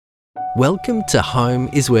Welcome to Home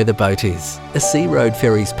is Where the Boat Is, a Sea Road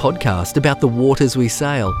Ferries podcast about the waters we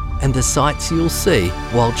sail and the sights you'll see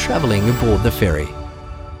while travelling aboard the ferry.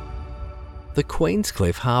 The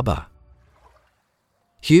Queenscliff Harbour.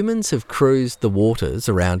 Humans have cruised the waters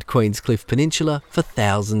around Queenscliff Peninsula for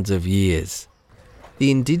thousands of years. The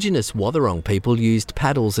indigenous Wathaurong people used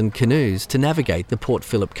paddles and canoes to navigate the Port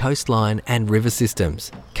Phillip coastline and river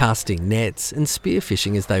systems, casting nets and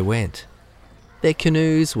spearfishing as they went. Their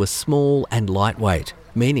canoes were small and lightweight,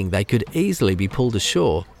 meaning they could easily be pulled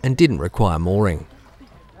ashore and didn't require mooring.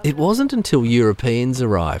 It wasn't until Europeans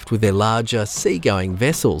arrived with their larger seagoing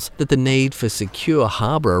vessels that the need for secure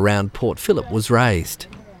harbour around Port Phillip was raised.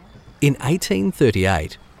 In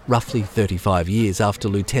 1838, roughly 35 years after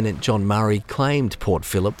Lieutenant John Murray claimed Port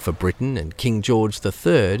Phillip for Britain and King George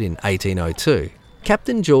III in 1802,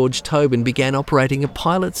 Captain George Tobin began operating a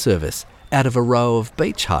pilot service out of a row of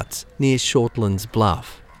beach huts near Shortland's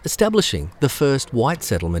Bluff, establishing the first white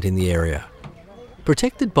settlement in the area.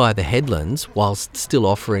 Protected by the headlands whilst still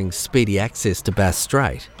offering speedy access to Bass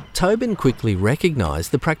Strait, Tobin quickly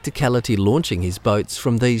recognised the practicality launching his boats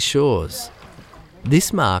from these shores.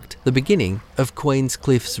 This marked the beginning of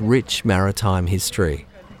Queenscliff's rich maritime history.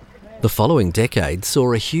 The following decade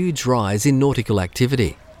saw a huge rise in nautical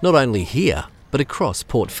activity, not only here, but across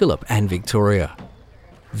Port Phillip and Victoria.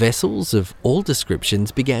 Vessels of all descriptions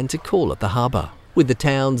began to call at the harbour, with the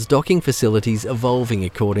town's docking facilities evolving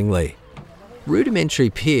accordingly. Rudimentary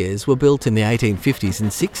piers were built in the 1850s and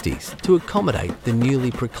 60s to accommodate the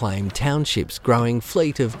newly proclaimed township's growing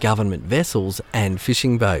fleet of government vessels and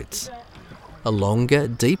fishing boats. A longer,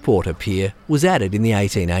 deepwater pier was added in the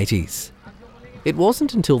 1880s. It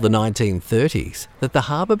wasn't until the 1930s that the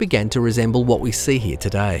harbour began to resemble what we see here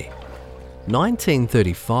today.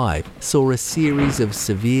 1935 saw a series of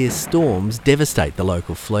severe storms devastate the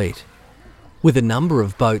local fleet, with a number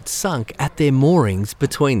of boats sunk at their moorings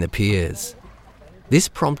between the piers. This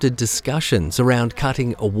prompted discussions around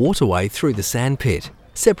cutting a waterway through the sandspit,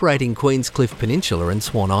 separating Queenscliff Peninsula and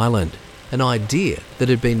Swan Island, an idea that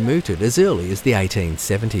had been mooted as early as the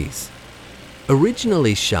 1870s.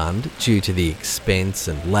 Originally shunned due to the expense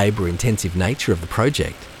and labour-intensive nature of the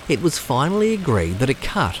project, it was finally agreed that a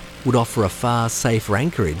cut would offer a far safer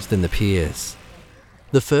anchorage than the piers.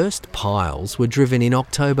 The first piles were driven in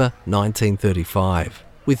October 1935,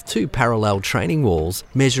 with two parallel training walls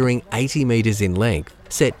measuring 80 metres in length,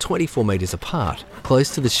 set 24 metres apart,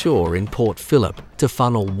 close to the shore in Port Phillip to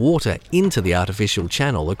funnel water into the artificial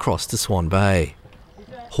channel across to Swan Bay.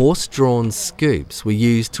 Horse-drawn scoops were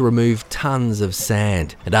used to remove tons of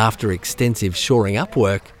sand, and after extensive shoring up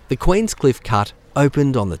work, the Queenscliff Cut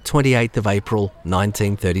opened on the 28th of April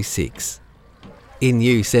 1936. In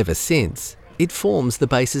use ever since, it forms the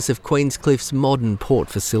basis of Queenscliff's modern port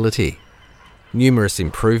facility. Numerous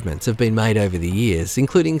improvements have been made over the years,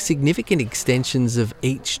 including significant extensions of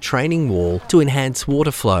each training wall to enhance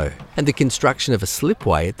water flow and the construction of a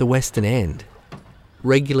slipway at the western end.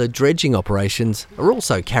 Regular dredging operations are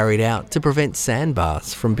also carried out to prevent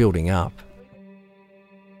sandbars from building up.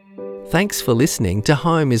 Thanks for listening to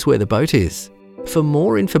Home is Where the Boat Is. For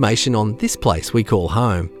more information on this place we call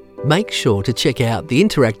home, make sure to check out the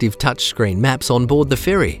interactive touchscreen maps on board the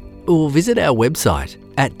ferry or visit our website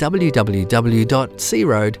at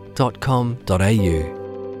www.searoad.com.au.